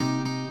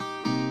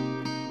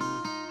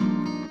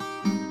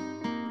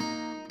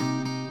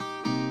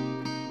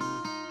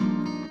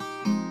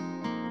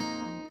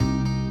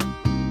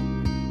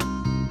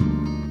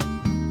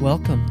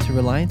Welcome to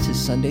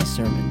Reliance's Sunday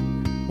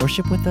Sermon.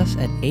 Worship with us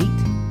at 8,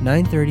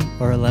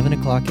 9:30, or 11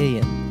 o'clock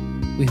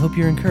a.m. We hope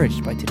you're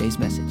encouraged by today's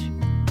message.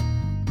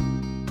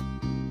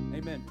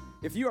 Amen.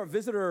 If you are a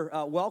visitor,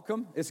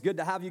 welcome. It's good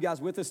to have you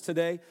guys with us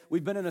today.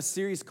 We've been in a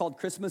series called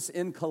Christmas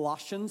in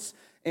Colossians,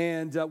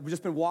 and we've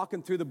just been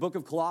walking through the book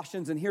of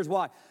Colossians, and here's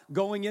why.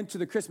 Going into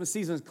the Christmas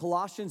season,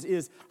 Colossians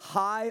is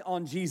high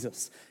on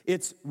Jesus.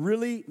 It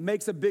really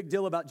makes a big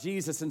deal about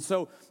Jesus, and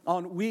so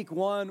on week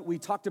one, we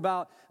talked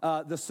about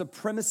the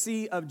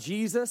supremacy of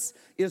Jesus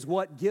is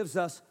what gives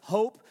us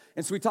hope.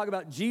 And so we talk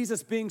about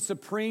Jesus being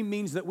supreme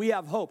means that we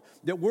have hope,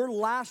 that we're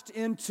lashed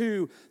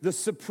into the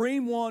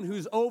supreme one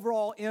who's over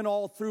all, in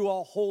all, through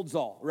all, holds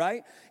all,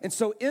 right? And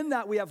so in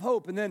that we have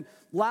hope. And then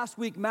last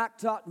week, Matt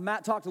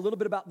talked a little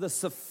bit about the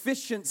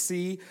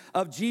sufficiency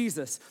of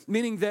Jesus,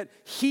 meaning that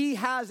he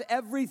has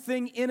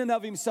everything in and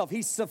of himself.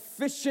 He's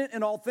sufficient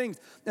in all things.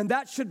 And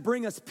that should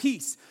bring us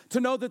peace, to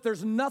know that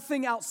there's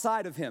nothing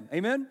outside of him.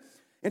 Amen?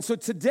 And so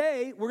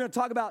today, we're going to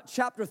talk about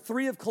chapter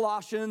 3 of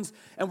Colossians,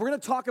 and we're going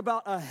to talk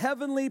about a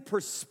heavenly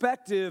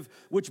perspective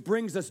which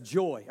brings us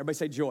joy. Everybody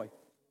say joy.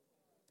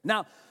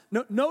 Now,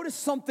 notice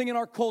something in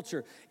our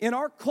culture. In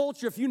our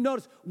culture, if you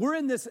notice, we're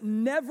in this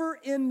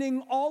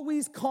never-ending,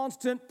 always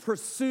constant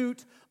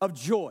pursuit of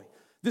joy.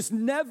 This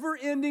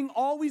never-ending,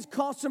 always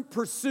constant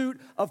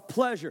pursuit of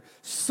pleasure.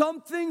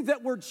 Something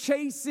that we're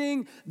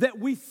chasing that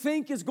we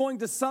think is going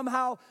to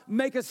somehow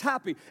make us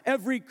happy.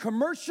 Every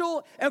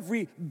commercial,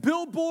 every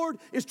billboard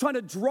is trying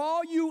to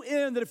draw you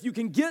in that if you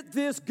can get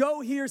this,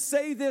 go here,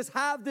 say this,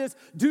 have this,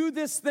 do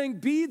this thing,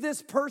 be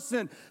this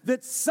person,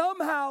 that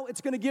somehow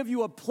it's going to give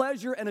you a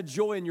pleasure and a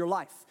joy in your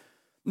life.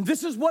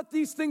 This is what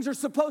these things are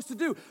supposed to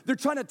do. They're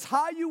trying to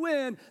tie you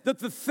in that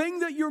the thing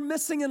that you're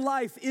missing in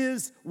life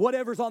is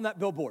whatever's on that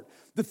billboard.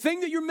 The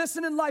thing that you're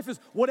missing in life is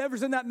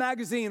whatever's in that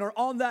magazine or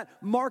on that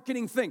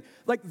marketing thing.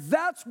 Like,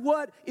 that's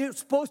what it's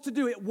supposed to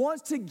do. It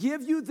wants to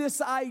give you this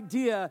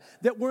idea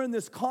that we're in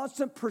this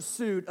constant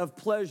pursuit of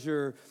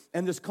pleasure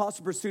and this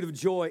constant pursuit of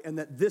joy, and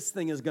that this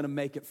thing is going to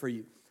make it for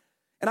you.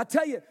 And I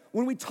tell you,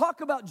 when we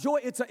talk about joy,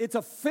 it's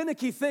a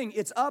finicky thing.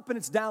 It's up and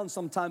it's down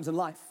sometimes in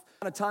life.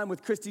 A time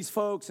with Christy's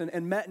folks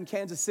and met in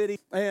Kansas City,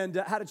 and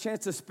had a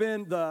chance to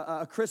spend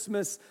the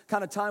Christmas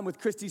kind of time with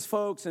Christy's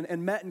folks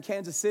and met in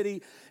Kansas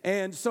City.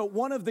 And so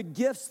one of the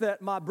gifts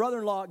that my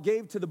brother-in-law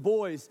gave to the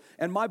boys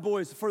and my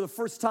boys for the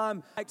first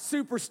time, like,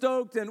 super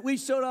stoked, and we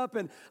showed up,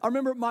 and I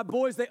remember my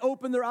boys, they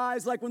opened their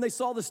eyes like when they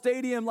saw the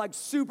stadium, like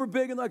super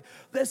big, and like,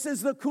 this is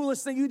the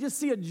coolest thing. You just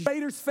see a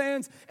Raiders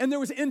fans, and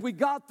we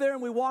got there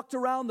and we walked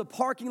around the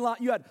parking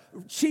lot. You had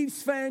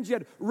Chiefs fans, you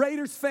had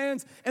Raiders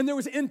fans, and there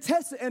was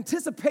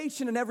anticipation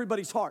in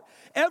everybody's heart.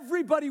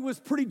 Everybody was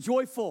pretty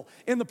joyful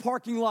in the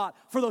parking lot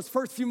for those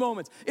first few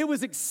moments. It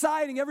was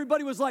exciting.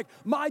 Everybody was like,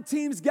 my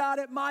team's got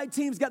it, my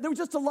team's got it. There was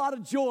just a lot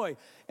of joy.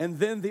 And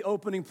then the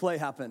opening play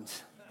happened.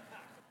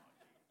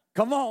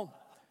 Come on.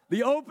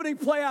 The opening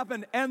play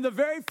happened, and the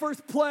very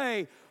first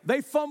play,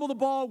 they fumbled the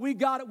ball, we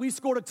got it, we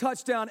scored a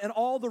touchdown, and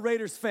all the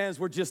Raiders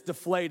fans were just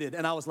deflated.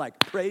 And I was like,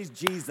 praise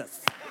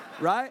Jesus,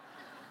 right?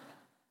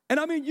 And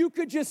I mean, you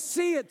could just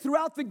see it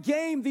throughout the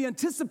game, the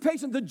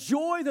anticipation, the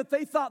joy that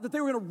they thought that they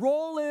were going to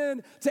roll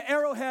in to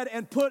Arrowhead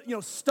and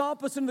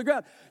stomp us into the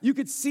ground. You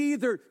could see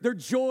their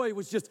joy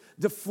was just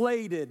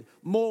deflated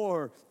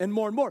more and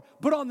more and more.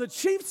 But on the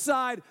Chiefs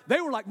side, they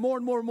were like more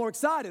and more and more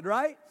excited,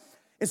 right?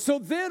 And so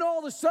then all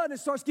of a sudden it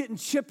starts getting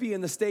chippy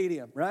in the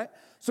stadium, right?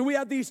 So we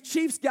had these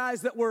Chiefs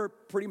guys that were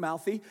pretty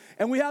mouthy,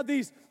 and we had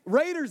these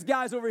Raiders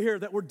guys over here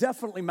that were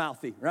definitely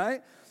mouthy,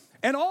 right?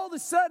 And all of a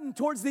sudden,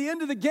 towards the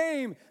end of the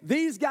game,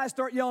 these guys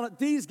start yelling at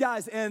these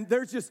guys, and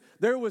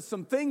there was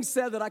some things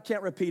said that I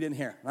can't repeat in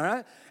here, all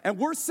right? And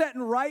we're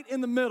sitting right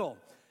in the middle.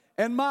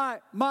 And my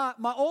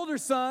older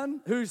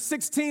son, who's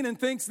 16 and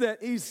thinks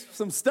that he's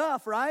some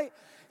stuff, right?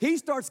 He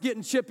starts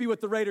getting chippy with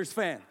the Raiders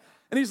fan.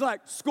 And he's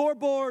like,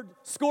 scoreboard.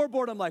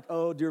 I'm like,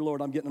 oh, dear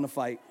Lord, I'm getting in a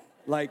fight.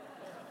 Like,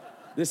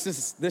 this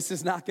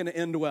is not going to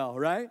end well,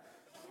 right?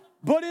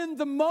 But in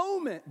the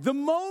moment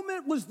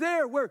was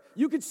there where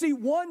you could see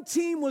one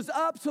team was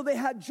up, so they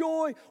had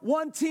joy.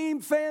 One team,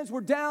 fans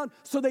were down,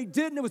 so they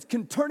didn't. It was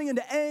turning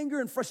into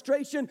anger and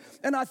frustration.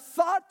 And I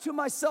thought to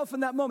myself in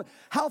that moment,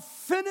 how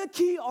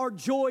finicky our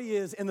joy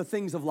is in the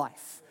things of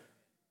life.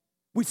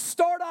 We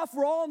start off,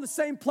 we're all on the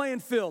same playing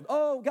field.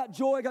 Oh, got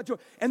joy.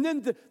 And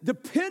then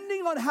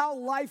depending on how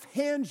life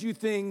hands you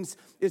things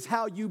is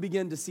how you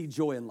begin to see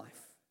joy in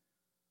life.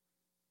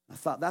 I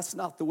thought, that's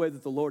not the way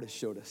that the Lord has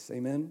showed us.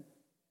 Amen?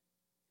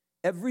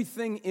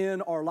 Everything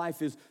in our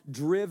life is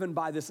driven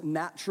by this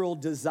natural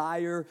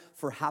desire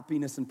for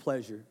happiness and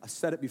pleasure. I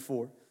said it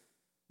before.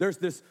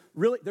 There's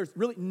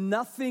really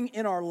nothing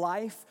in our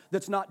life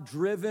that's not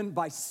driven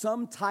by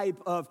some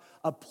type of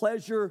a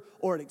pleasure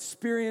or an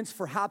experience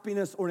for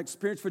happiness or an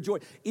experience for joy.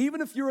 Even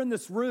if you're in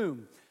this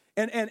room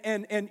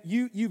and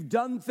you've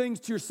done things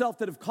to yourself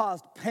that have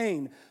caused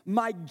pain,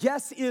 my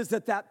guess is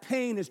that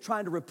pain is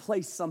trying to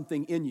replace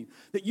something in you.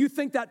 That you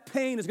think that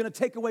pain is going to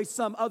take away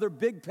some other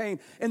big pain,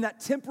 and that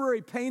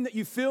temporary pain that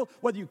you feel,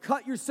 whether you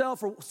cut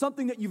yourself or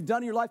something that you've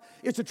done in your life,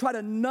 is to try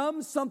to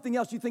numb something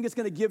else you think it's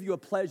going to give you a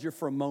pleasure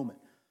for a moment.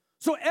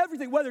 So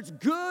everything, whether it's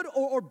good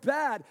or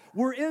bad,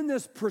 we're in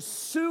this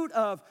pursuit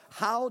of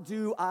how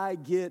do I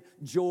get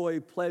joy,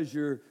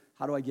 pleasure,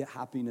 how do I get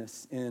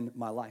happiness in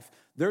my life?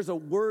 There's a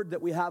word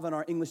that we have in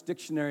our English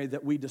dictionary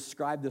that we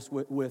describe this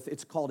with.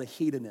 It's called a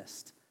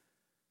hedonist.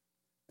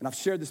 And I've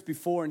shared this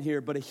before in here,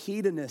 but a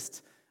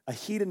hedonist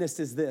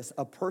is this: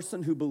 a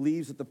person who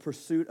believes that the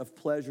pursuit of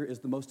pleasure is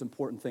the most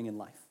important thing in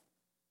life.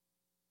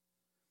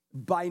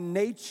 By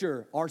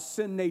nature, our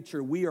sin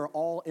nature, we are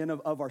all in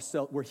of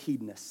ourselves, we're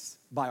hedonists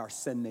by our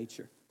sin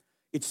nature.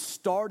 It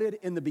started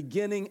in the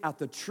beginning at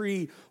the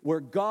tree where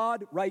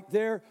God right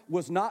there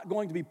was not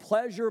going to be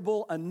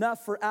pleasurable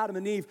enough for Adam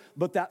and Eve,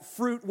 but that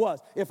fruit was.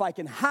 If I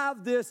can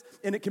have this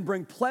and it can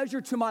bring pleasure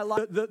to my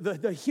life,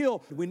 the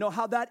hill, we know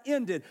how that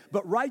ended.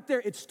 But right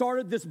there, it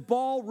started this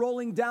ball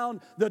rolling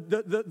down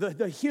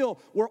the hill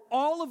where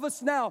all of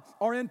us now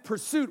are in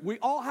pursuit. We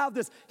all have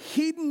this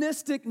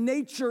hedonistic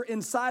nature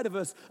inside of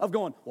us of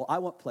going, well, I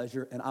want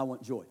pleasure and I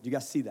want joy. Do you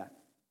guys see that?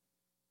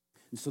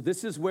 And so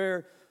this is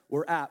where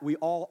we're at. We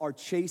all are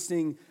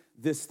chasing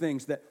these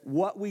things, that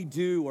what we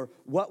do or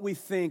what we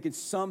think is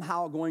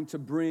somehow going to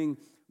bring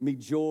me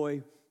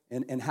joy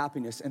and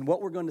happiness. And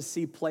what we're going to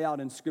see play out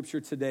in Scripture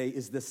today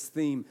is this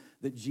theme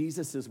that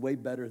Jesus is way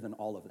better than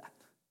all of that.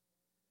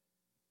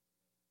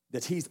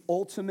 That he's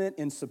ultimate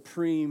and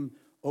supreme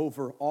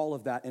over all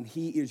of that, and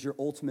he is your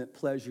ultimate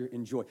pleasure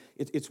and joy.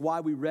 It's why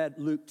we read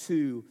Luke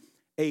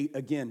 2:8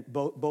 again,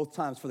 both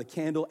times, for the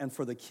candle and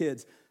for the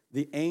kids.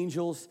 The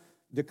angels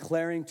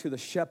declaring to the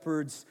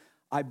shepherds,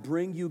 I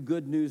bring you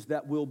good news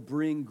that will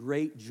bring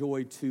great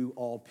joy to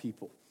all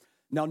people.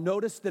 Now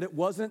notice that it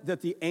wasn't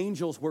that the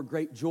angels were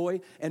great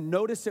joy, and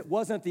notice it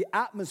wasn't the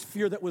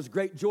atmosphere that was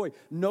great joy.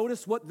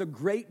 Notice what the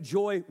great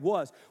joy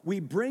was. We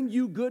bring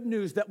you good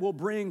news that will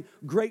bring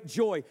great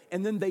joy.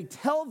 And then they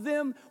tell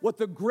them what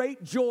the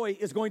great joy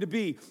is going to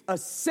be. A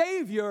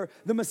Savior,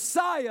 the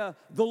Messiah,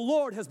 the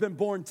Lord has been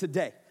born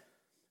today.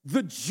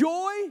 The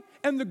joy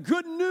and the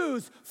good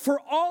news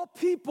for all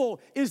people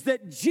is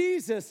that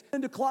Jesus,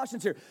 into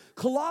Colossians here.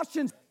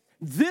 Colossians,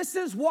 this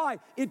is why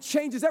it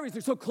changes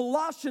everything. So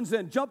Colossians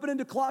then, jumping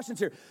into Colossians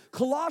here.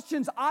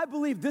 Colossians, I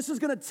believe this is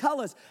going to tell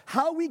us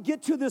how we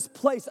get to this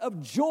place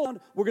of joy.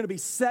 We're going to be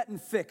set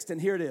and fixed. And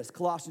here it is,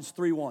 Colossians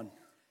 3:1.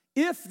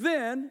 If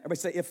then, everybody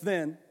say, if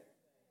then,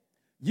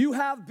 you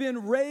have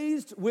been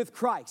raised with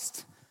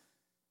Christ.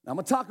 Now, I'm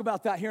going to talk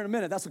about that here in a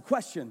minute. That's a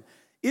question.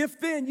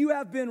 If then you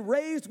have been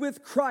raised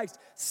with Christ,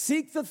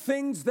 seek the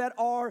things that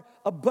are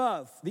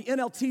above. The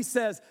NLT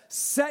says,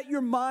 set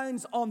your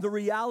minds on the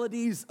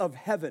realities of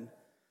heaven,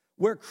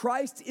 where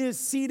Christ is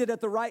seated at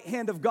the right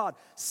hand of God.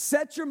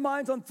 Set your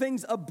minds on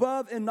things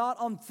above and not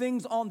on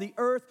things on the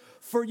earth,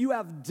 for you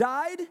have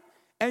died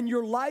and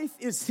your life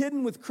is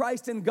hidden with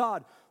Christ in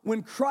God.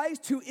 When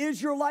Christ, who is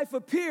your life,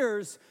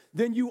 appears,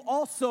 then you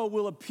also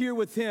will appear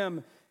with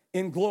him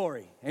in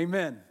glory.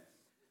 Amen.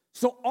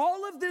 So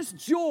all of this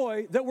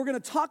joy that we're going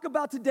to talk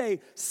about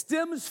today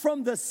stems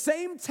from the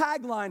same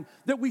tagline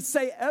that we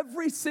say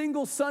every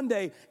single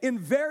Sunday in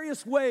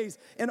various ways.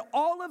 And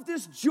all of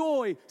this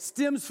joy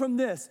stems from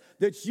this,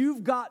 that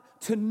you've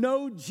got to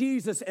know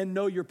Jesus and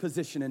know your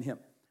position in him.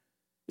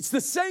 It's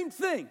the same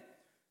thing.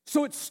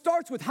 So it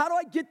starts with, how do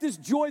I get this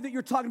joy that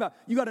you're talking about?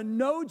 You got to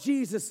know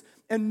Jesus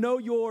and know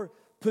your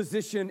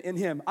position in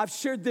him. I've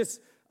shared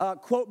this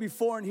quote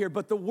before in here,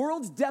 but the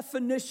world's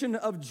definition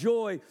of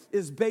joy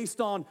is based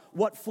on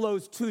what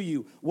flows to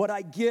you. What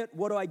I get,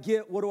 what do I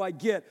get, what do I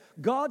get?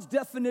 God's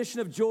definition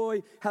of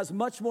joy has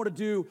much more to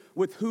do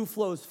with who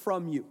flows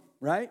from you,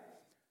 right?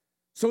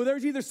 So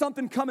there's either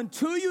something coming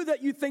to you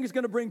that you think is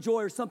going to bring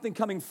joy or something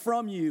coming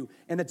from you,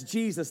 and it's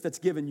Jesus that's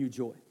giving you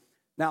joy.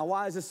 Now,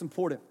 why is this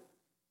important?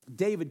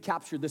 David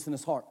captured this in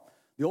his heart.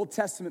 The Old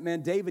Testament,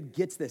 man, David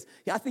gets this.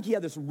 I think he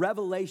had this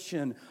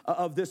revelation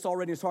of this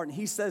already in his heart. And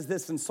he says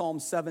this in Psalm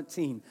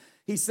 17.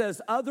 He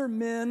says, other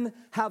men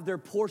have their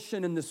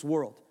portion in this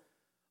world.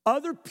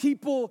 Other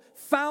people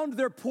found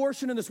their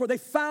portion in this world. They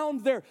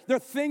found their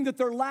thing that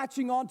they're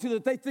latching onto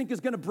that they think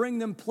is going to bring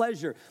them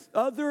pleasure.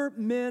 Other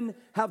men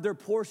have their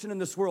portion in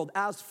this world.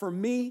 As for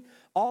me,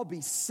 I'll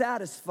be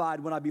satisfied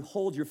when I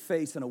behold your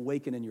face and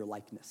awaken in your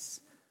likeness.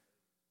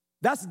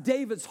 That's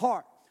David's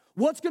heart.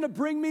 What's going to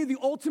bring me the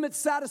ultimate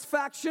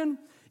satisfaction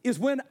is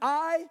when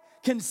I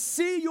can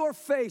see your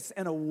face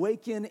and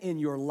awaken in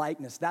your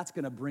likeness. That's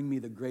going to bring me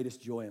the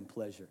greatest joy and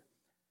pleasure.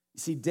 You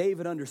see,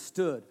 David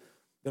understood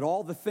that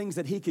all the things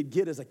that he could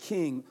get as a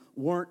king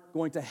weren't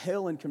going to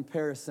pale in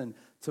comparison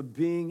to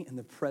being in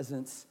the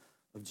presence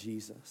of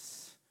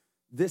Jesus.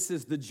 This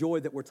is the joy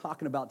that we're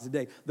talking about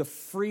today. The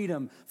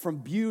freedom from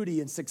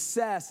beauty and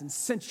success and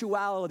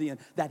sensuality,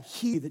 and that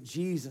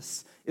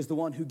Jesus is the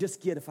one who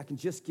just get, if I can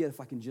just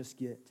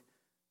get.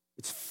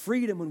 It's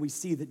freedom when we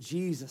see that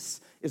Jesus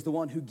is the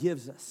one who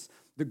gives us.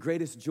 the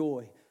greatest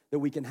joy that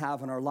we can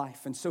have in our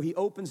life. And so he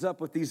opens up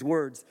with these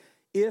words,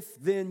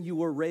 if then you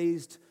were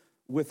raised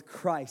with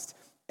Christ.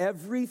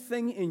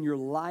 Everything in your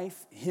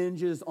life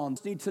hinges on,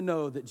 you need to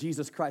know that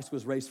Jesus Christ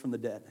was raised from the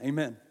dead.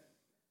 Amen.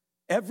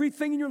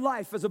 Everything in your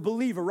life as a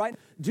believer, right?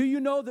 Do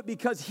you know that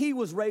because he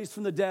was raised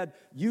from the dead,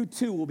 you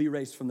too will be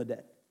raised from the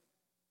dead?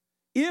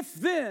 If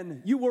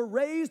then you were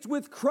raised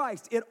with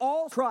Christ, it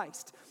all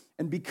Christ.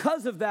 And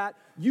because of that,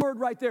 you heard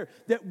right there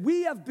that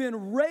we have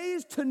been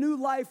raised to new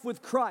life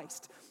with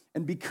Christ.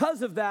 And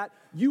because of that,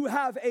 you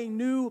have a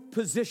new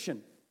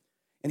position.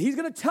 And he's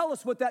going to tell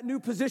us what that new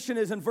position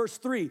is in verse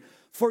 3.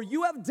 For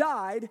you have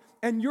died,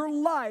 and your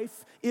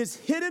life is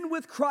hidden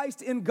with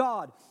Christ in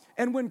God.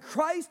 And when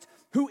Christ,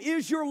 who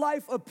is your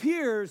life,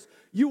 appears,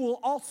 you will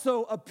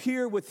also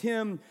appear with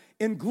him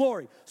in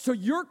glory. So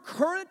your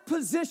current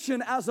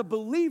position as a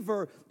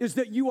believer is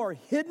that you are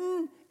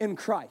hidden in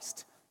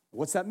Christ.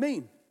 What's that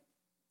mean?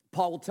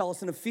 Paul will tell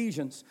us in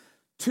Ephesians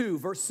 2,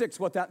 verse 6,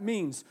 what that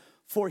means.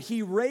 For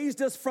he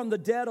raised us from the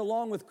dead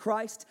along with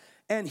Christ,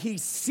 and he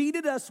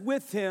seated us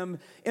with him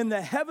in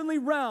the heavenly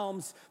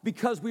realms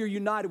because we are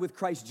united with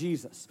Christ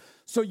Jesus.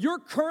 So your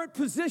current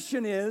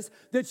position is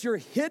that you're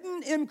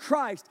hidden in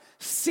Christ,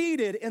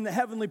 seated in the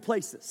heavenly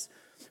places.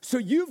 So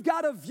you've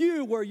got a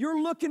view where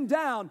you're looking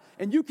down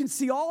and you can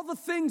see all the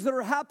things that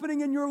are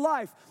happening in your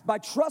life by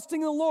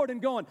trusting in the Lord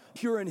and going,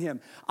 pure in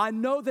him. I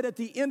know that at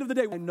the end of the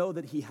day, I know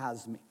that he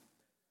has me.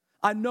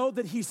 I know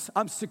that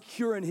I'm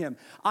secure in him.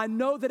 I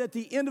know that at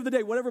the end of the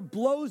day, whatever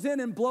blows in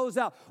and blows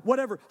out,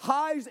 whatever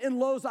highs and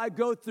lows I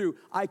go through,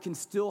 I can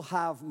still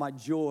have my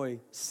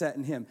joy set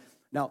in him.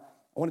 Now,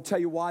 I want to tell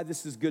you why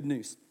this is good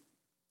news.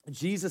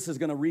 Jesus is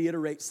going to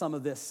reiterate some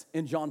of this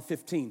in John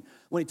 15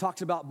 when he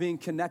talks about being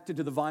connected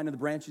to the vine and the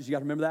branches. You got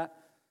to remember that?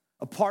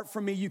 Apart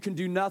from me, you can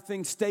do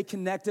nothing. Stay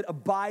connected.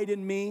 Abide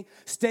in me.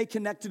 Stay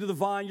connected to the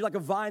vine. You're like a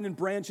vine and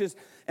branches.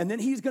 And then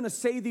he's going to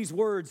say these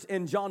words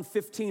in John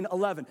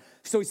 15:11.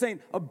 So he's saying,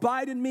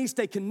 abide in me.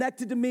 Stay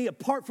connected to me.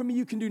 Apart from me,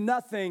 you can do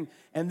nothing.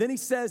 And then he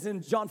says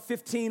in John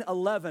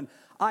 15:11,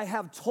 I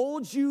have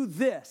told you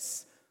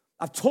this.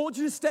 I've told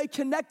you to stay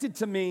connected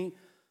to me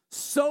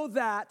so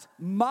that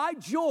my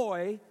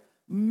joy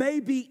may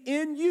be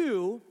in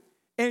you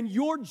and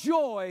your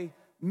joy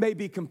may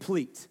be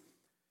complete.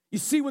 You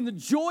see, when the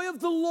joy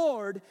of the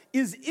Lord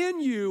is in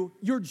you,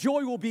 your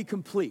joy will be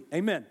complete.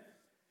 Amen.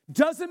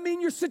 Doesn't mean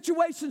your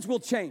situations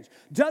will change.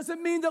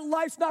 Doesn't mean that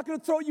life's not going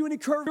to throw you any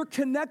curve. You're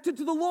connected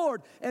to the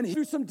Lord and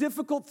through some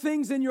difficult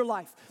things in your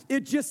life. It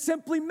just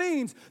simply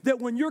means that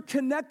when you're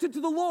connected to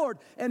the Lord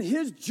and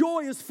his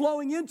joy is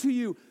flowing into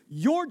you,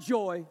 your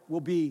joy will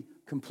be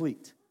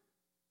complete.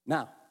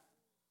 Now,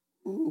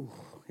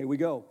 here we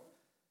go.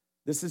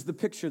 This is the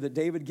picture that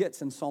David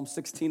gets in Psalm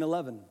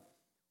 16:11.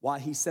 Why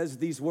he says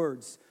these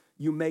words,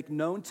 you make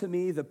known to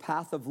me the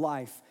path of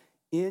life.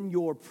 In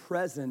your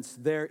presence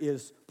there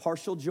is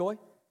partial joy.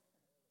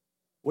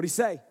 What did he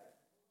say?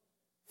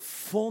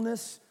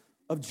 Fullness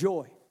of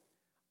joy.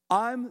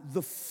 I'm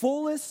the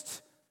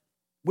fullest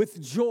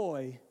with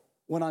joy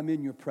when I'm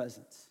in your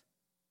presence.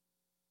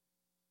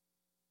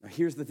 Now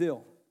here's the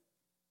deal.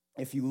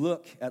 If you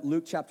look at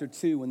Luke chapter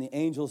 2, when the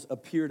angels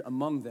appeared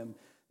among them,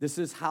 this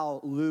is how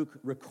Luke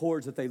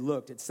records that they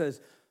looked. It says,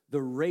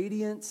 the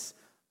radiance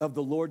of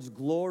the Lord's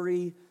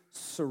glory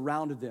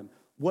surrounded them.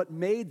 What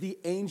made the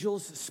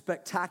angels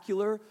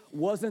spectacular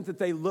wasn't that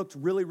they looked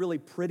really, really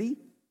pretty.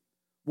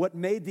 What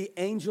made the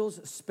angels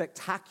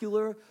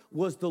spectacular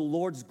was the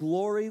Lord's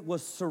glory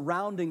was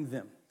surrounding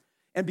them.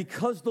 And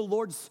because the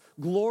Lord's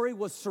glory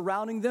was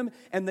surrounding them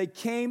and they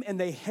came and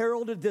they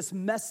heralded this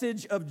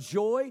message of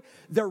joy,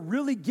 they're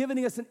really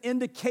giving us an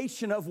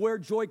indication of where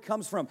joy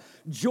comes from.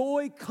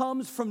 Joy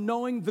comes from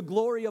knowing the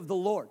glory of the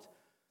Lord.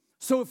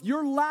 So if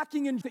you're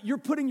lacking in, you're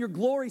putting your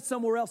glory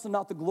somewhere else and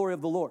not the glory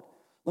of the Lord.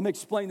 Let me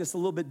explain this a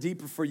little bit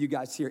deeper for you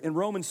guys here. In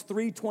Romans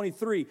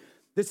 3:23,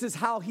 this is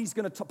how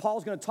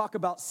Paul's going to talk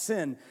about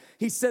sin.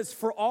 He says,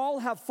 for all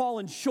have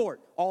fallen short.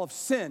 All have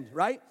sinned,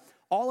 right?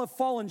 All have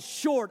fallen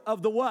short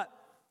of the what?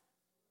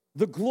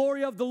 The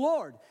glory of the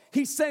Lord.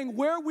 He's saying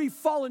where we've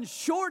fallen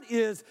short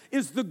is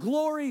the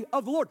glory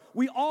of the Lord.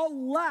 We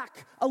all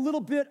lack a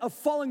little bit of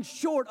falling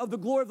short of the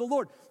glory of the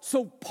Lord.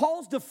 So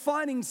Paul's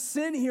defining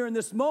sin here in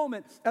this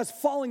moment as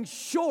falling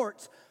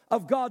short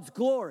of God's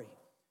glory.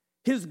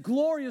 His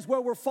glory is where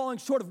we're falling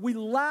short of. We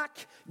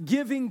lack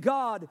giving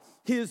God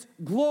his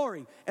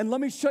glory. And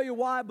let me show you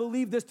why I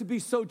believe this to be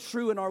so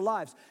true in our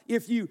lives.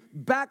 If you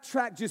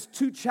backtrack just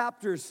 2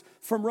 chapters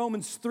from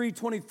Romans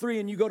 3:23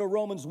 and you go to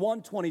Romans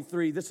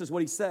 1:23, this is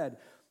what he said.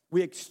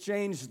 We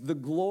exchanged the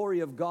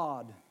glory of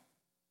God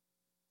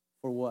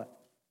for what?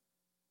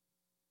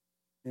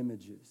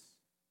 Images.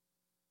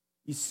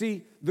 You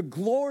see, the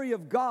glory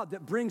of God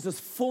that brings us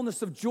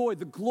fullness of joy,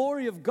 the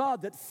glory of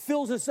God that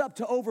fills us up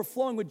to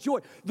overflowing with joy,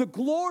 the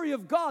glory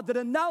of God that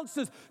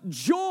announces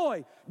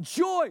joy,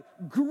 joy,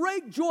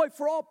 great joy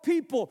for all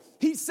people.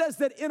 He says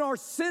that in our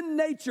sin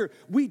nature,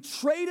 we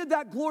traded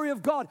that glory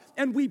of God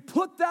and we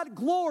put that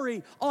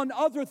glory on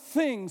other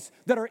things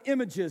that are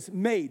images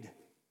made.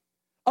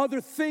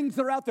 other things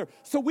that are out there.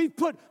 So we've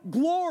put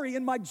glory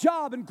in my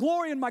job, and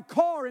glory in my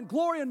car, and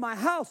glory in my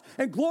house,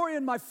 and glory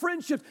in my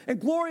friendships, and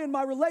glory in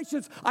my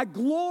relationships. I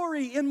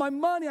glory in my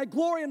money. I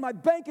glory in my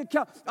bank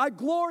account. I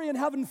glory in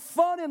having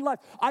fun in life.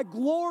 I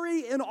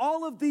glory in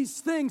all of these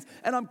things,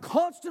 and I'm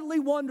constantly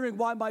wondering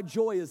why my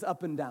joy is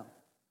up and down.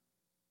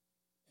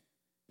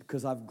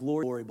 Because I've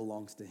glory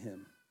belongs to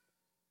Him.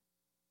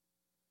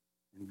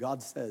 And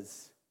God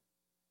says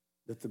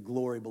that the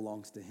glory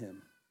belongs to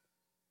Him.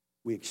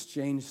 We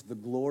exchanged the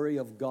glory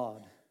of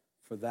God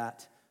for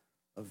that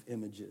of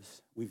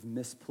images. We've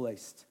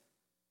misplaced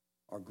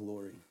our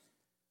glory.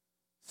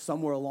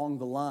 Somewhere along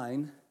the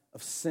line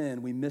of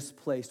sin, we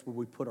misplaced where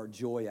we put our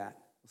joy at.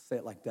 Let's say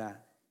it like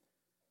that.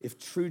 If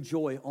true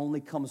joy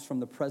only comes from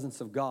the presence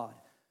of God,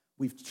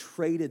 we've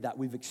traded that,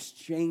 we've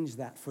exchanged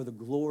that for the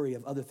glory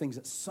of other things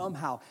that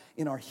somehow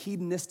in our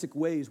hedonistic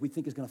ways we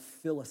think is going to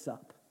fill us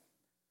up.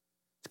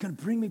 It's going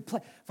to bring me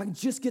pleasure. If I can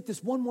just get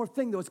this one more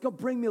thing, though, it's going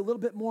to bring me a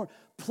little bit more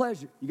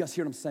pleasure. You guys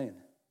hear what I'm saying?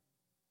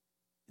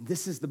 And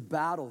this is the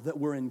battle that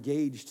we're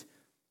engaged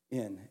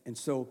in. And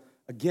so,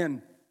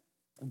 again,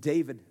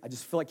 David, I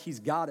just feel like he's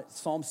got it.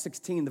 Psalm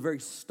 16, the very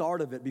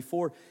start of it,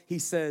 before he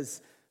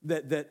says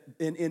that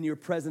in your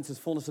presence is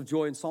fullness of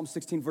joy. In Psalm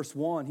 16, verse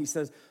 1, he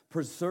says,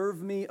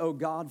 preserve me, O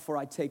God, for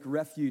I take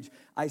refuge.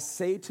 I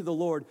say to the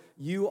Lord,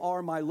 you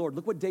are my Lord.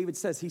 Look what David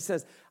says. He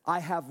says, I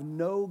have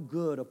no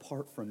good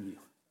apart from you.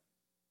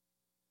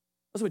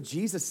 That's what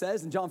Jesus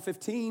says in John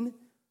 15.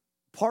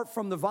 Apart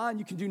from the vine,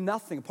 you can do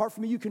nothing. Apart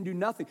from me, you can do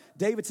nothing.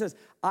 David says,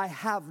 I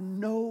have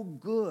no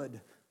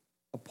good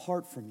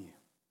apart from you.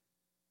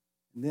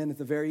 And then at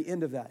the very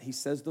end of that, he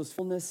says, those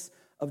fullness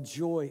of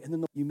joy. And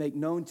then you make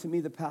known to me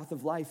the path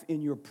of life.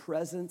 In your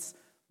presence,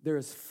 there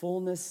is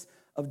fullness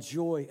of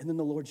joy. And then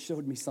the Lord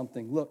showed me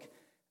something. Look,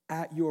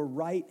 at your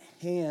right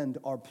hand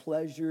are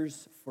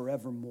pleasures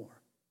forevermore.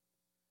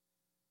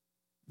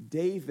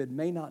 David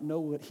may not know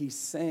what he's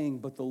saying,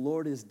 but the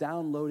Lord is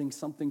downloading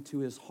something to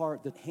his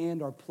heart. That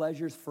hand are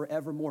pleasures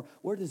forevermore.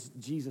 Where does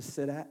Jesus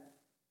sit at?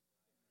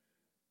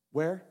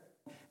 Where?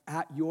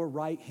 At your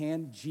right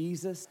hand,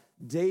 Jesus.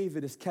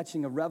 David is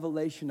catching a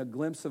revelation, a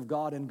glimpse of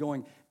God, and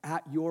going,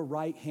 at your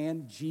right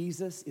hand,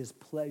 Jesus is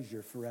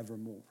pleasure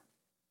forevermore.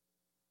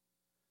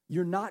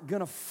 You're not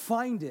going to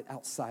find it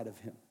outside of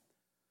Him.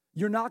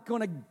 You're not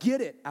going to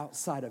get it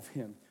outside of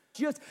Him.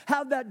 Just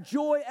have that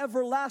joy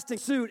everlasting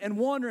suit and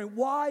wondering,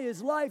 why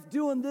is life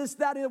doing this,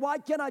 that, and why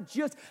can't I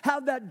just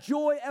have that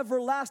joy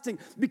everlasting?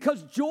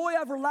 Because joy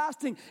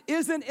everlasting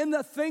isn't in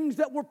the things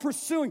that we're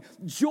pursuing.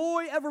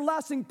 Joy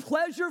everlasting,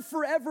 pleasure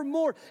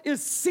forevermore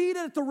is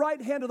seated at the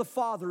right hand of the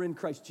Father in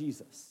Christ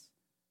Jesus.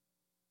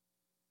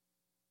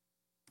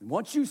 And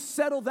once you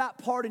settle that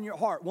part in your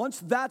heart, once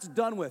that's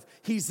done with,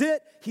 He's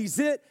it,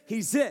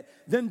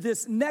 then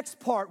this next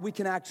part we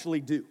can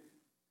actually do.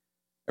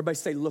 Everybody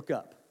say, look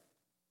up.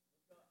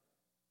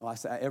 Oh, I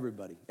say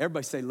everybody.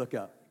 Everybody say, look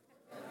up.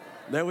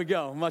 There we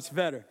go. Much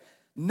better.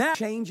 Now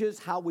changes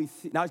how we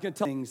think. Now he's going to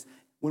tell things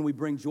when we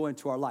bring joy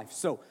into our life.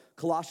 So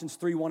Colossians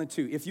 3, 1 and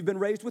 2. If you've been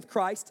raised with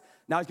Christ,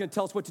 now he's going to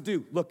tell us what to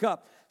do. Look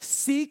up.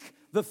 Seek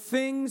the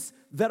things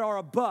that are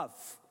above.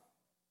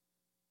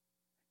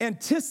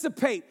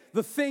 Anticipate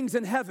the things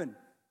in heaven.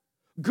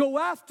 Go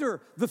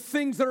after the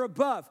things that are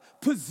above.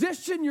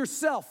 Position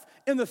yourself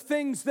in the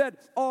things that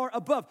are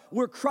above,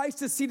 where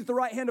Christ is seated at the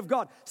right hand of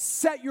God.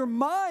 Set your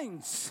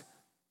minds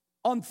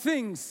on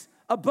things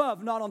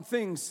above, not on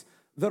things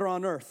that are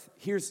on earth.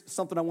 Here's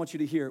something I want you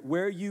to hear.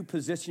 Where you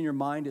position your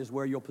mind is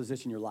where you'll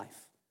position your life.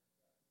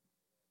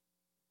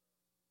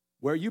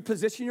 Where you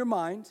position your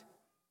mind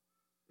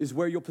is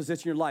where you'll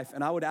position your life.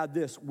 And I would add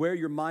this, where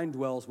your mind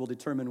dwells will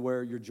determine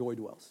where your joy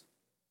dwells.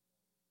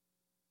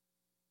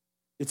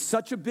 It's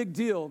such a big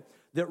deal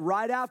that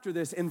right after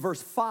this, in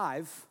verse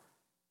 5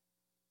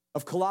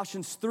 of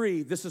Colossians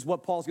 3, this is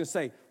what Paul's going to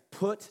say.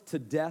 Put to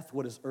death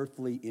what is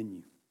earthly in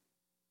you.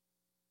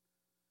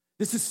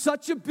 This is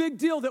such a big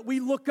deal that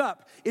we look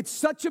up. It's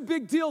such a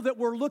big deal that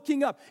we're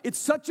looking up. It's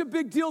such a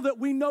big deal that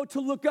we know to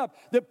look up,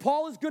 that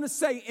Paul is going to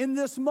say in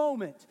this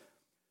moment,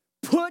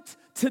 put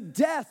to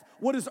death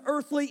what is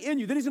earthly in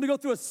you. Then he's going to go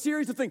through a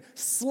series of things,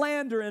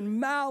 slander and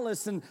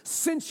malice and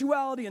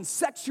sensuality and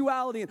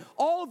sexuality and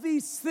all of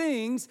these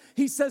things,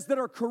 he says, that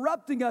are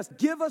corrupting us.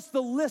 Give us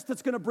the list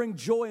that's going to bring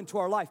joy into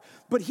our life.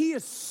 But he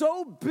is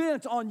so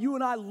bent on you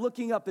and I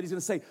looking up that he's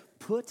going to say,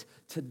 put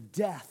to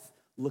death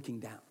looking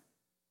down.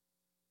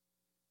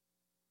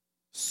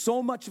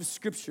 So much of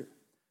Scripture,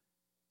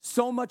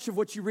 so much of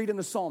what you read in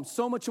the Psalms,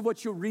 so much of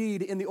what you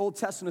read in the Old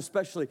Testament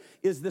especially,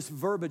 is this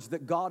verbiage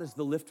that God is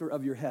the lifter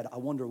of your head. I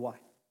wonder why.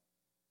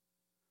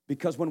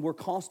 Because when we're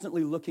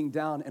constantly looking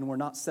down and we're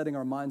not setting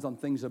our minds on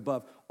things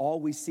above, all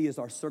we see is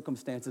our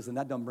circumstances, and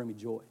that doesn't bring me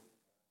joy.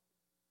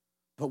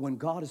 But when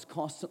God is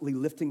constantly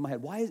lifting my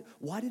head,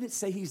 why did it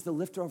say He's the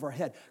lifter of our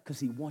head? Because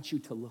He wants you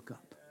to look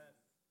up.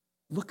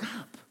 Look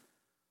up.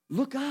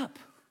 Look up.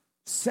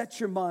 Set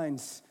your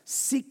minds,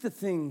 seek the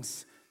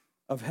things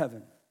of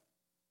heaven.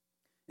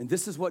 And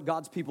this is what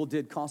God's people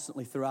did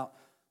constantly throughout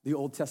the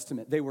Old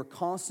Testament. They were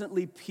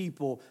constantly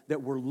people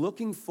that were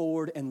looking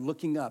forward and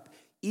looking up,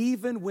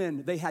 even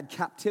when they had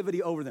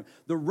captivity over them.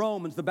 The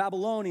Romans, the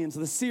Babylonians,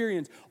 the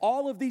Syrians,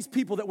 all of these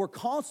people that were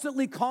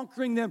constantly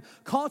conquering them,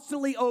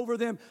 constantly over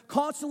them,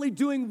 constantly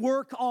doing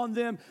work on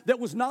them that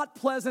was not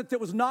pleasant, that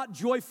was not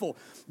joyful.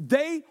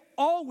 They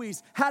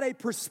always had a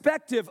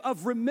perspective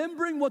of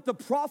remembering what the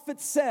prophet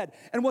said.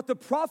 And what the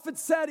prophet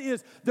said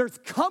is, there's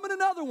coming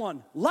another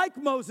one like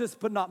Moses,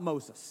 but not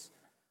Moses.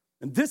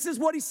 And this is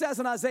what he says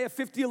in Isaiah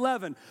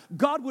 50:11.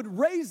 God would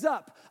raise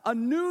up a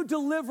new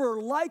deliverer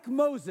like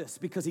Moses,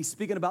 because he's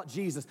speaking about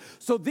Jesus.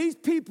 So these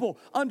people,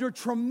 under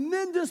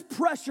tremendous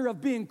pressure of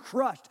being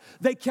crushed,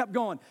 they kept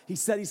going. He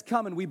said he's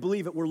coming. We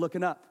believe it. We're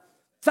looking up.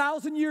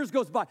 1,000 years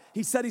goes by.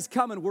 He said he's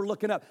coming. We're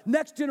looking up.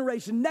 Next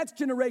generation, next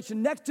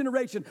generation, next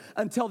generation,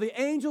 until the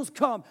angels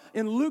come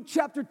in Luke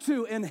chapter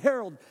 2 and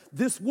herald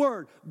this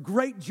word.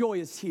 Great joy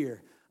is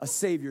here. A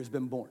Savior has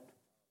been born.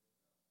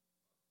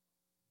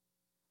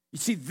 You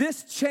see,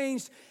 this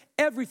changed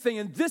everything,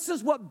 and this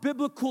is what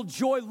biblical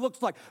joy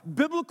looks like.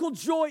 Biblical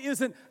joy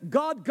isn't,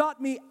 God got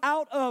me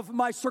out of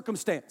my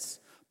circumstance.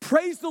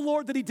 Praise the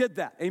Lord that he did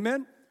that,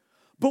 amen?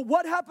 But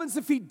what happens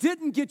if he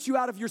didn't get you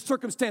out of your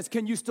circumstance?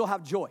 Can you still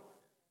have joy?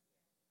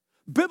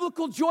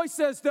 Biblical joy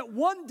says that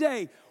one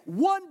day,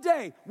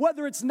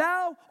 whether it's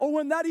now or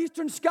when that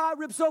eastern sky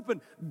rips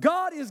open,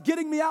 God is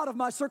getting me out of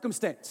my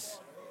circumstance.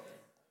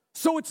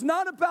 So it's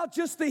not about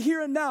just the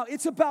here and now.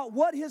 It's about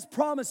what his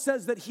promise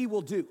says that he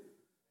will do.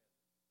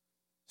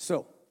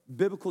 So,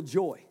 biblical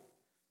joy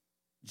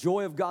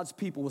of God's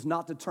people was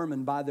not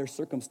determined by their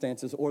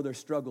circumstances or their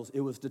struggles.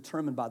 It was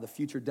determined by the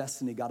future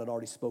destiny God had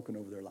already spoken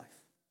over their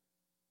life.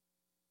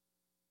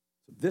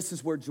 So this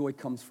is where joy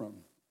comes from.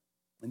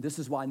 And this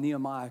is why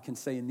Nehemiah can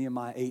say in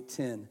Nehemiah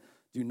 8:10,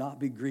 do not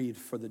be grieved,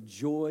 for the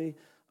joy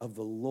of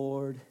the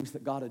Lord, things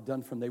that God had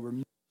done for them, they were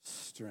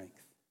strength.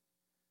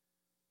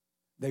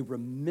 They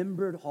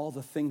remembered all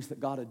the things that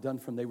God had done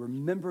for them. They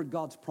remembered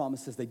God's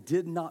promises. They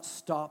did not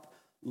stop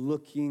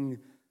looking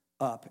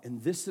up.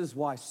 And this is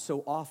why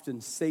so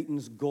often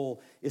Satan's goal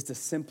is to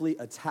simply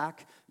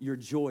attack your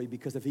joy.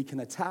 Because if he can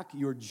attack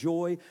your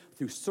joy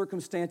through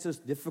circumstances,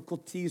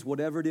 difficulties,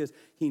 whatever it is,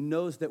 he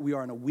knows that we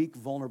are in a weak,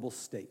 vulnerable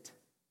state.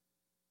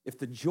 If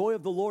the joy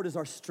of the Lord is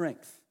our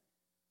strength,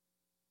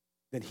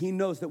 then he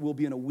knows that we'll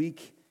be in a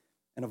weak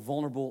and a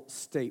vulnerable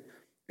state.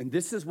 And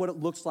this is what it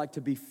looks like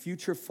to be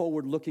future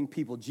forward-looking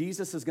people.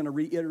 Jesus is going to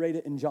reiterate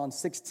it in John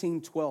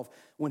 16:12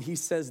 when he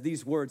says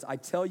these words, I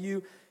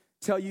want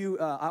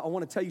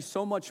to tell you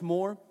so much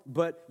more,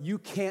 but you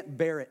can't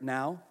bear it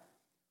now.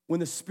 When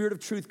the Spirit of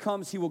truth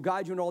comes, he will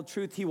guide you in all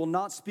truth. He will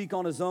not speak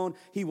on his own.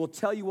 He will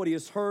tell you what he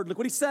has heard. Look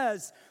what he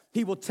says.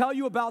 He will tell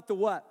you about the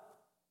what?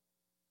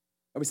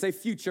 I would say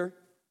future.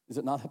 Is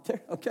it not up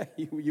there? Okay,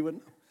 you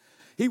wouldn't know.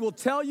 He will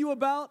tell you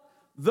about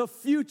the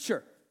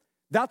future.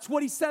 That's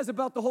what he says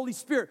about the Holy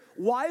Spirit.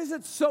 Why is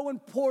it so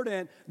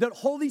important that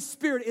Holy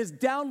Spirit is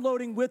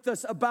downloading with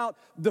us about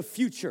the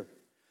future?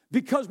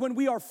 Because when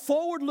we are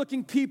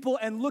forward-looking people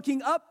and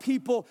looking up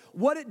people,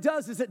 what it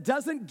does is it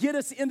doesn't get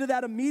us into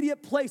that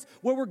immediate place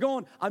where we're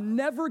going, I'm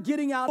never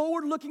getting out.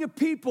 Forward-looking at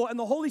people, and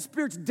the Holy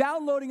Spirit's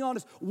downloading on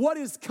us what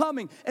is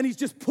coming. And he's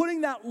just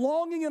putting that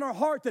longing in our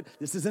heart that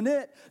this isn't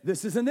it,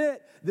 this isn't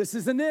it, this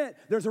isn't it.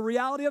 There's a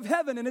reality of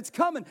heaven, and it's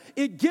coming.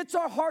 It gets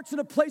our hearts in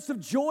a place of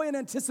joy and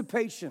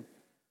anticipation.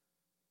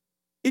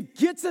 It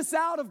gets us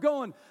out of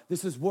going,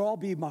 this is where I'll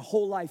be my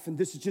whole life, and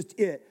this is just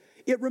it.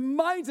 It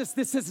reminds us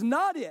this is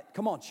not it.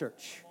 Come on,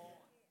 church.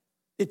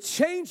 It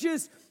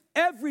changes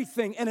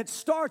everything, and it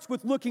starts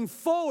with looking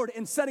forward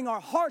and setting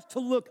our hearts to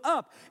look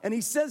up. And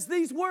he says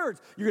these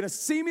words, you're going to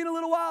see me in a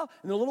little while,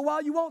 and in a little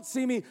while you won't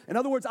see me. In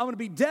other words, I'm going to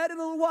be dead in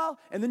a little while,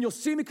 and then you'll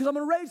see me because I'm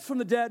going to raise from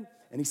the dead.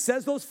 And he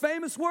says those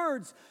famous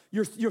words,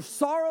 your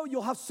sorrow,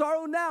 you'll have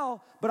sorrow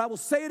now, but I will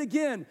say it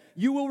again,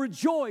 you will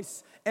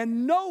rejoice,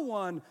 and no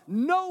one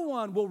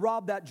will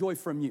rob that joy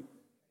from you.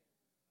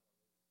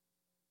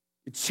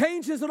 It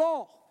changes it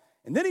all.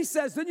 And then he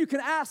says, then you can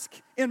ask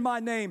in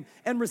my name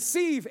and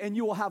receive, and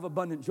you will have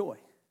abundant joy.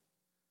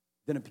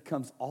 Then it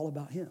becomes all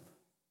about him.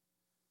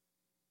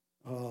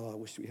 Oh, I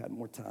wish we had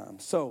more time.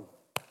 So,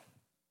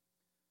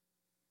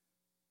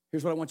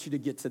 here's what I want you to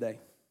get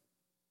today.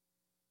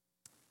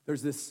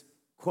 There's this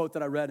quote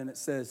that I read, and it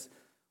says,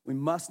 we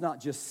must not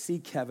just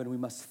seek heaven, we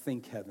must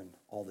think heaven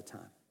all the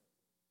time.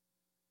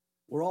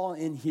 We're all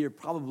in here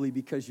probably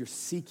because you're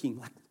seeking,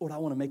 like, Lord, I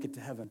want to make it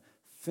to heaven.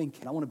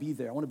 Thinking, I want to be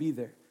there,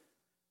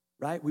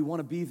 right? We want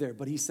to be there,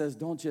 but he says,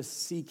 don't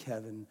just seek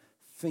heaven,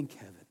 think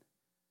heaven.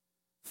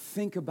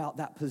 Think about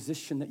that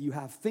position that you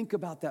have. Think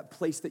about that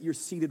place that you're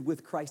seated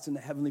with Christ in the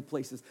heavenly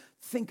places.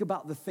 Think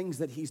about the things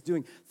that he's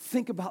doing.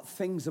 Think about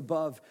things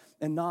above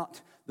and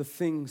not the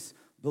things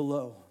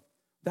below.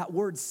 That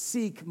word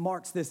seek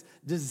marks this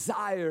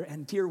desire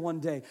and dear one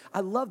day.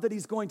 I love that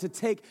he's going to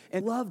take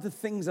and love the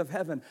things of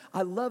heaven.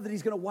 I love that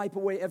he's going to wipe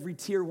away every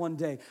tear one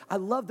day. I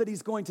love that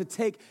he's going to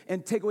take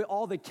away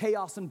all the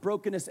chaos and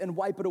brokenness and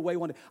wipe it away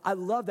one day. I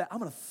love that. I'm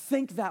going to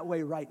think that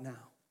way right now.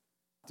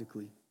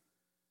 Practically.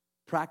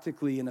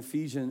 practically in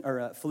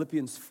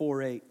Philippians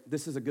 4:8.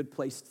 This is a good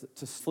place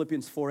to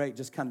Philippians 4:8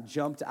 just kind of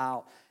jumped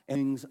out and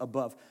things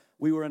above.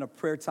 We were in a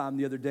prayer time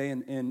the other day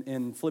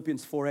in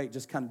Philippians 4:8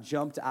 just kind of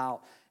jumped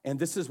out. And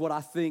this is what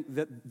I think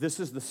that this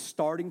is the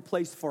starting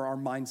place for our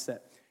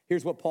mindset.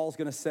 Here's what Paul's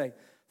gonna say.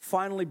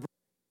 Finally,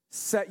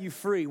 set you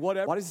free.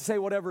 Whatever. Why does he say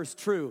whatever is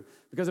true?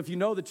 Because if you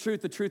know the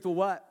truth will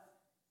what?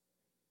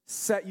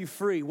 Set you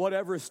free.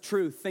 Whatever is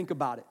true, think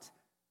about it.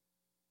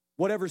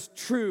 Whatever's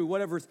true,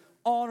 whatever's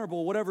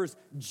honorable, whatever's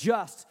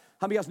just.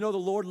 How many of you guys know the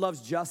Lord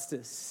loves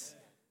justice?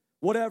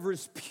 Whatever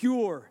is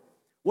pure,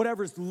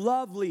 whatever's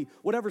lovely,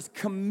 whatever's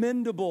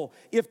commendable.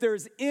 If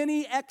there's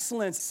any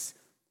excellence,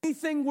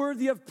 anything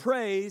worthy of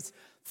praise,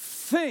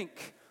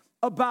 think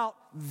about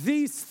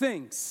these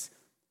things.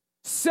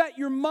 Set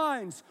your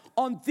minds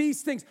on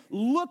these things.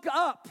 Look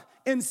up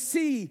and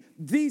see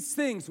these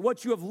things,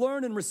 what you have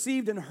learned and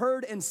received and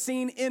heard and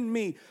seen in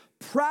me.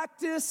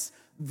 Practice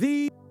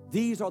these.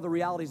 These are the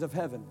realities of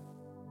heaven.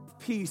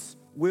 Peace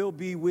will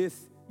be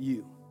with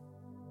you.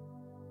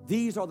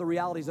 These are the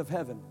realities of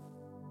heaven.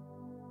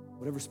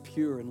 Whatever's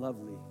pure and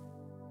lovely,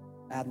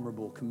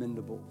 admirable,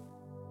 commendable,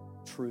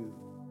 true.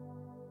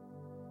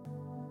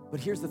 But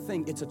here's the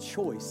thing, it's a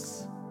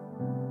choice.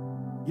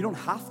 You don't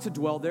have to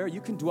dwell there. You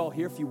can dwell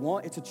here if you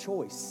want. It's a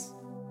choice.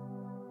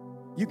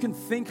 You can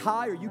think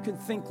high or you can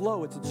think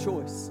low. It's a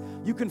choice.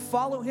 You can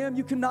follow him.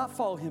 You cannot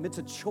follow him. It's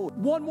a choice.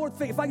 One more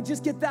thing. If I can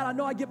just get that, I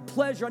know I get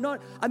pleasure.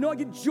 I know I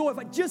get joy. If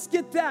I just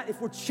get that,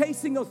 if we're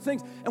chasing those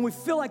things and we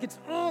feel like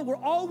we're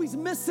always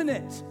missing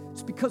it,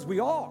 it's because we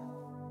are.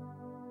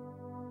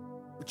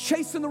 We're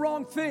chasing the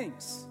wrong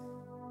things.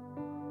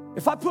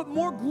 If I put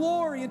more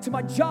glory into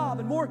my job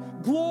and more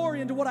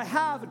glory into what I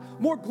have and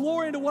more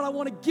glory into what I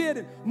want to get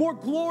and more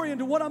glory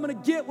into what I'm going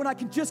to get when I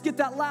can just get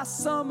that last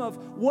sum of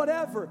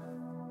whatever,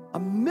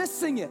 I'm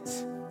missing it.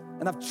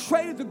 And I've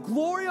traded the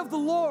glory of the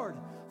Lord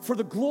for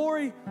the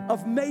glory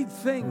of made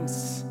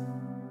things.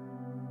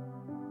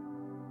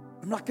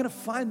 I'm not going to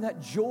find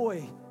that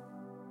joy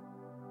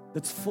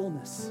that's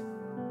fullness,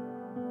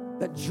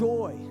 that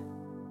joy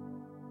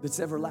that's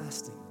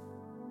everlasting.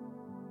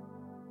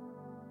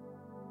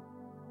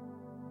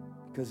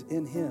 Because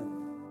in him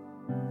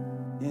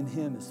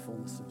is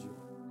fullness of joy.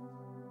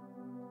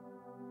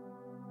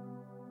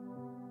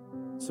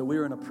 So we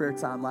were in a prayer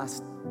time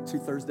last 2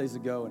 Thursdays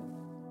ago, and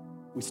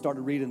we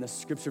started reading this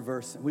scripture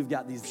verse, and we've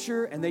got these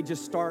and they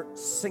just start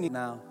singing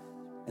now.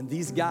 And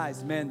these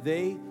guys, man,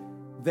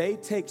 they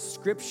take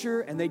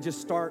scripture and they just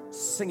start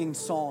singing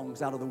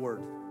songs out of the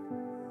word.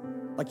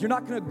 Like, you're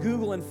not gonna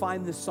Google and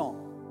find this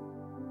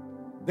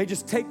song. They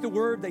just take the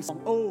word, they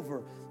sing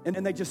over,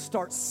 and they just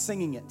start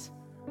singing it.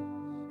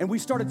 And we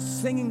started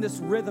singing this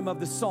rhythm of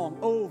the song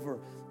over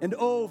and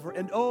over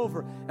and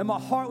over. And my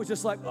heart was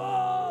just like,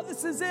 oh,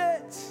 this is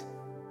it.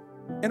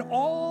 And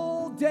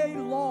all day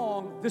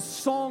long, this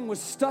song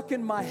was stuck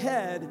in my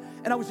head,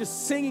 and I was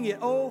just singing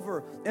it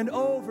over and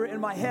over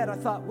in my head. I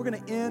thought, we're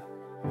gonna end.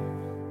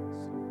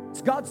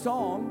 It's God's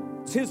song,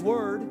 it's his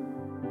word.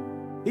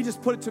 He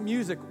just put it to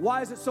music.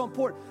 Why is it so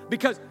important?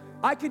 Because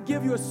I could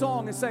give you a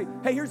song and say,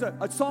 hey, here's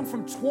a song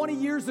from 20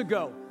 years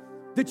ago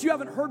that you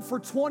haven't heard for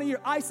 20 years,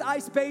 Ice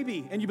Ice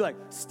Baby, and you'd be like,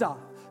 stop,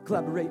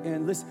 collaborate,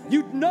 and listen.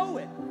 You'd know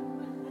it.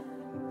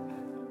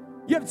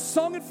 You haven't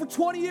sung it for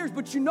 20 years,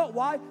 but you know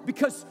why?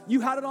 Because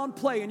you had it on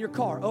play in your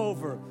car,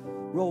 over,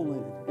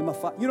 rolling in my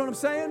fire. You know what I'm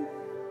saying?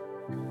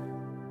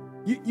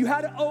 You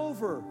had it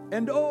over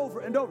and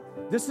over and over.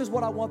 This is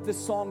what I want this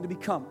song to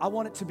become. I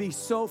want it to be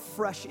so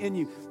fresh in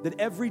you that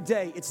every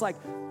day it's like,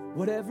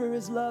 whatever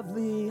is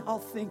lovely, I'll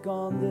think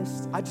on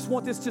this. I just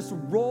want this to just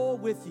roll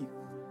with you.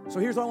 So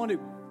here's what I want to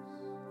do.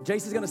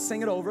 Jason's gonna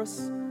sing it over us.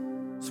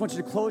 Just want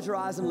you to close your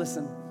eyes and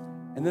listen.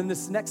 And then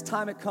this next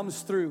time it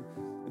comes through,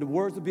 the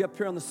words will be up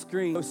here on the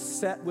screen. So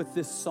set with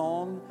this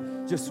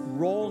song, just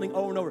rolling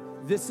over and over.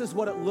 This is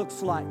what it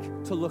looks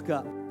like to look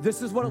up.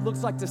 This is what it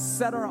looks like to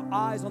set our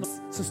eyes on,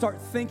 to start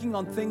thinking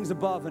on things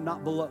above and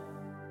not below.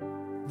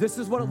 This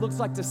is what it looks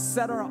like to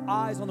set our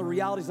eyes on the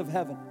realities of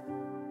heaven.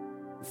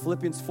 In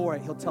Philippians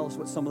 4:8, he'll tell us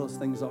what some of those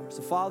things are.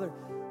 So Father,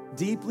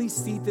 deeply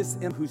seat this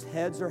in whose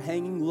heads are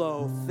hanging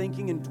low,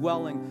 thinking and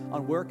dwelling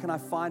on where can I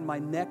find my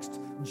next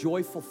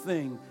joyful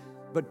thing,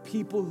 but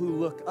people who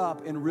look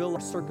up and real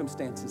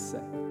circumstances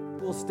say.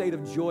 A state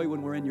of joy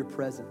when we're in your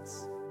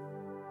presence,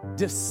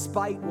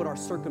 despite what our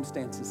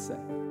circumstances say,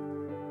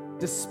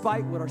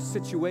 despite what our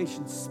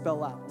situations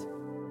spell out,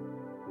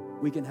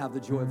 we can have the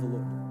joy of the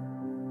Lord.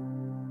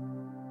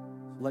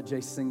 So let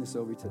Jay sing this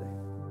over you today.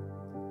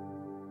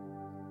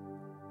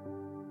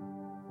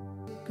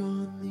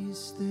 On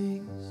these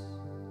things,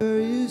 whatever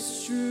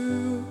is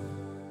true,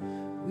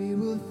 we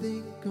will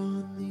think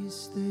on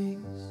these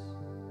things.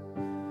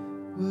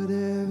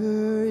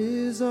 Whatever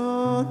is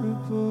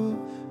honorable,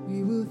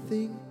 we will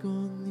think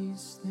on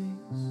these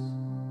things.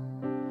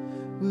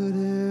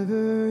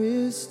 Whatever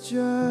is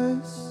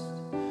just,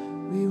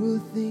 we will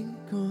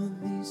think on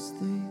these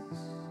things.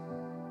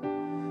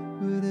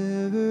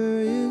 Whatever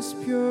is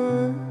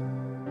pure,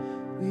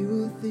 we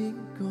will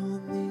think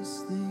on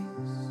these things.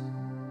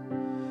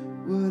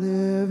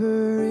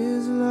 Whatever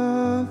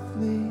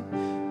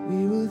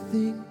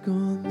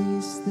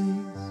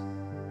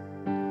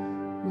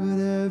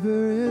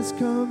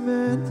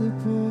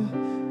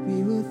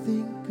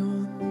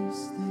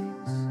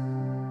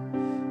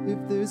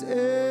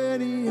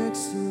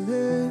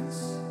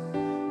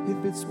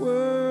it's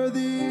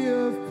worthy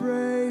of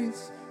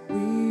praise,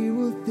 we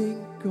will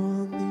think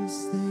on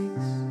these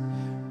things.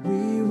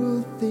 We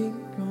will think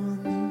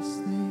on these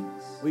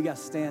things. We got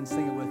to stand,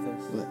 sing it with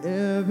us.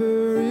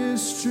 Whatever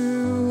is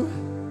true,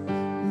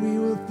 we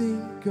will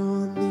think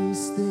on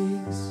these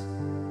things.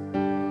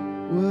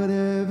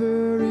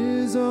 Whatever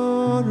is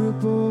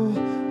honorable,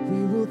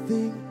 we will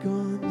think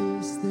on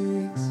these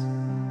things.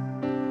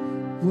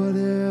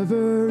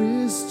 Whatever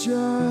is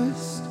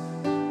just,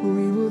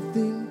 we will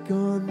think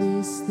on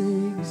these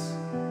things.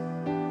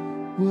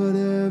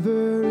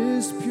 Whatever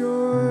is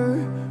pure,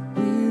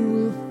 we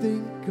will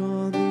think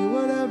on thee.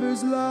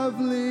 Whatever's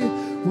lovely,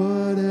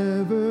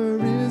 whatever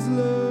is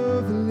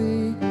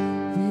lovely,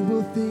 we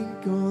will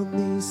think on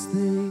these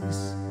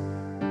things.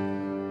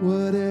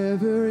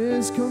 Whatever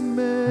is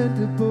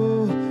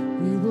commendable,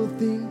 we will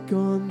think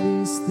on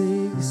these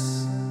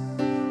things.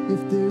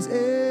 If there's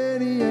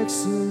any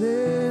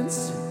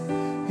excellence,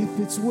 if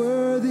it's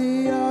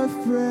worthy of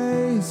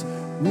praise,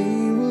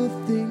 we will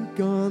think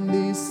on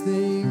these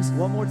things.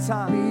 One more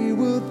time. We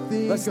will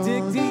think Let's on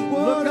dig deep.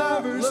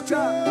 whatever's Look true.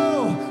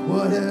 up.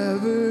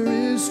 Whatever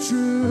is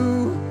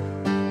true,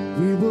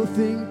 we will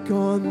think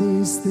on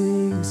these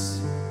things.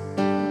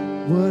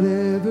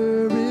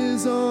 Whatever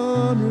is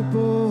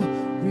honorable,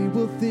 we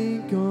will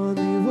think on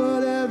thee.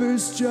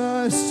 Whatever's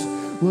just,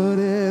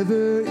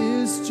 whatever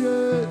is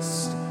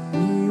just,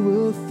 we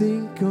will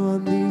think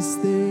on these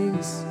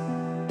things.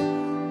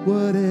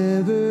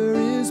 Whatever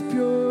is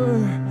pure,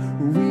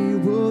 we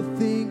will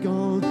think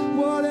on.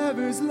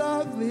 Whatever's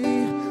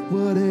lovely,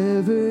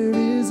 whatever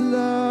is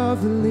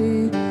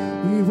lovely,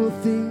 we will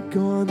think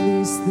on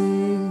these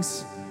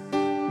things.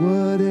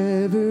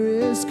 Whatever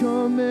is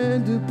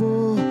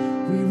commendable,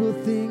 we will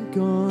think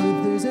on.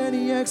 If there's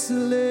any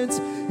excellence,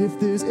 if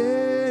there's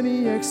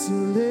any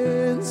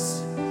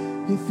excellence,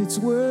 if it's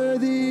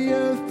worthy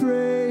of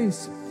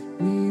praise,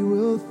 we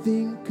will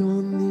think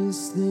on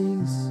these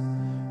things.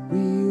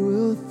 We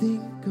will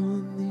think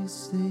on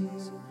these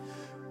things.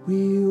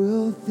 We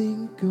will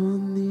think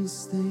on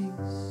these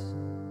things.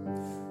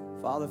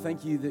 Father,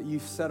 thank you that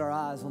you've set our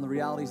eyes on the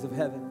realities of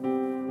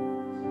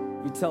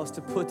heaven. You tell us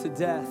to put to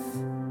death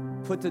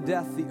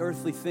the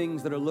earthly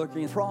things that are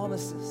lurking.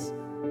 Promises.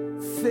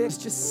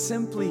 Fixed, just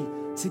simply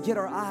to get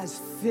our eyes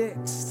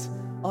fixed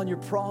on your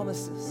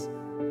promises.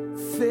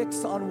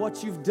 Fixed on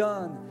what you've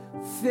done.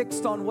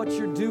 Fixed on what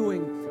you're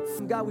doing.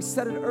 God, we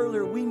said it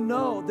earlier, we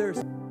know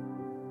there's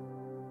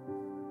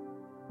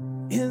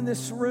in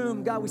this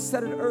room, God, we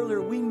said it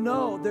earlier, we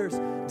know there's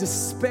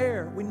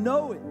despair. We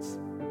know it.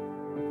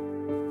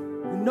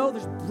 We know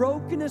there's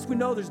brokenness. We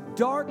know there's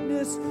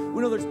darkness.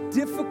 We know there's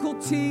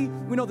difficulty.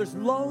 We know there's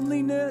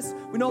loneliness.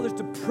 We know there's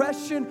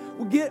depression.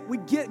 We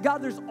get,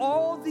 God, there's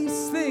all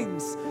these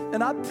things.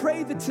 And I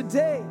pray that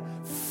today,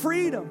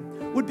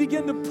 freedom would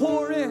begin to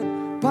pour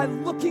in by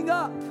looking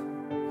up,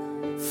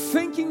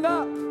 thinking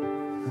up,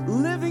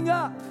 living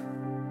up,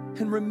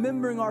 and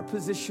remembering our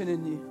position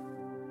in you.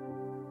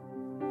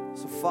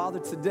 So, Father,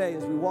 today,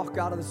 as we walk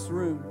out of this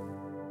room,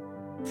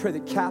 pray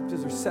that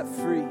captives are set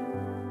free.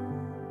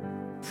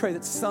 Pray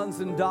that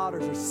sons and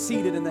daughters are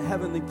seated in the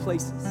heavenly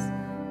places.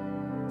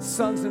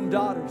 Sons and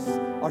daughters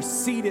are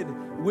seated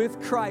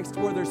with Christ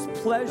where there's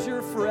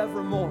pleasure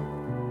forevermore.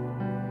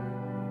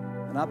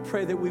 And I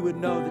pray that we would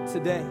know that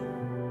today,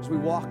 as we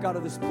walk out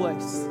of this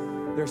place,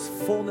 there's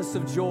fullness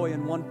of joy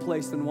in one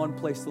place and one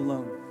place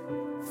alone.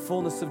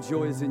 Fullness of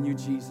joy is in you,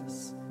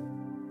 Jesus.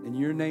 In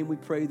your name we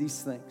pray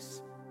these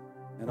things.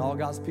 And all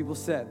God's people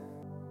said,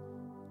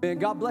 and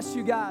God bless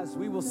you guys.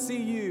 We will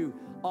see you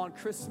on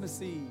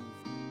Christmas Eve.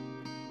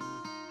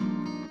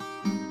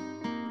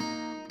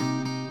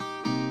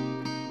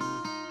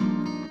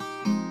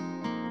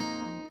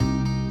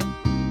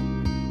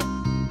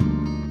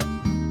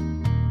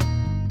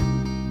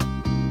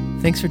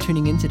 Thanks for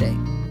tuning in today.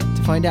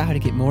 To find out how to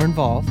get more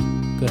involved,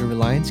 go to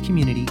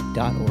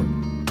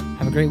reliancecommunity.org.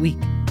 Have a great week.